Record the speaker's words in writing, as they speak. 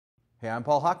Hey, I'm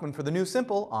Paul Hochman for the new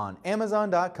Simple on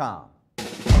Amazon.com.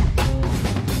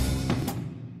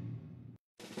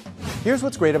 Here's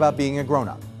what's great about being a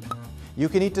grown-up. You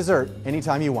can eat dessert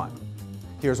anytime you want.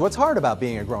 Here's what's hard about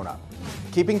being a grown-up.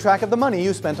 Keeping track of the money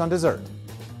you spent on dessert.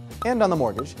 And on the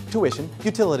mortgage, tuition,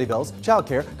 utility bills,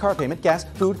 childcare, car payment, gas,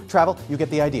 food, travel, you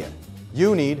get the idea.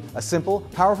 You need a simple,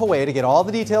 powerful way to get all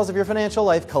the details of your financial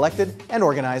life collected and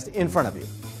organized in front of you.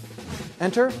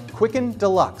 Enter Quicken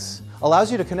Deluxe.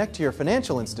 Allows you to connect to your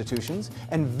financial institutions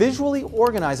and visually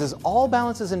organizes all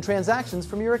balances and transactions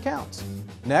from your accounts.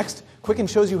 Next, Quicken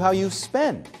shows you how you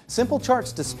spend. Simple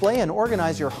charts display and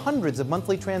organize your hundreds of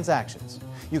monthly transactions.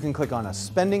 You can click on a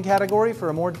spending category for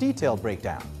a more detailed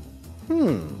breakdown.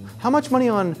 How much money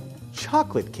on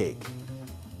chocolate cake?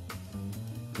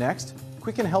 Next,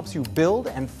 Quicken helps you build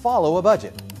and follow a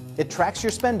budget. It tracks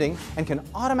your spending and can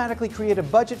automatically create a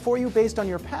budget for you based on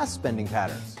your past spending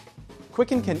patterns.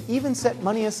 Quicken can even set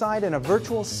money aside in a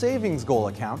virtual savings goal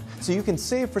account so you can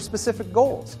save for specific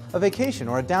goals, a vacation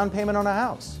or a down payment on a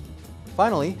house.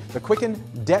 Finally, the Quicken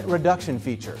Debt Reduction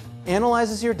feature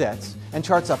analyzes your debts and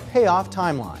charts a payoff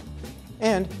timeline.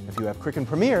 And if you have Quicken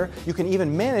Premier, you can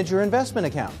even manage your investment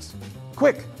accounts.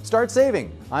 Quick, start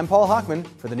saving. I'm Paul Hochman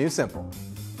for the new Simple.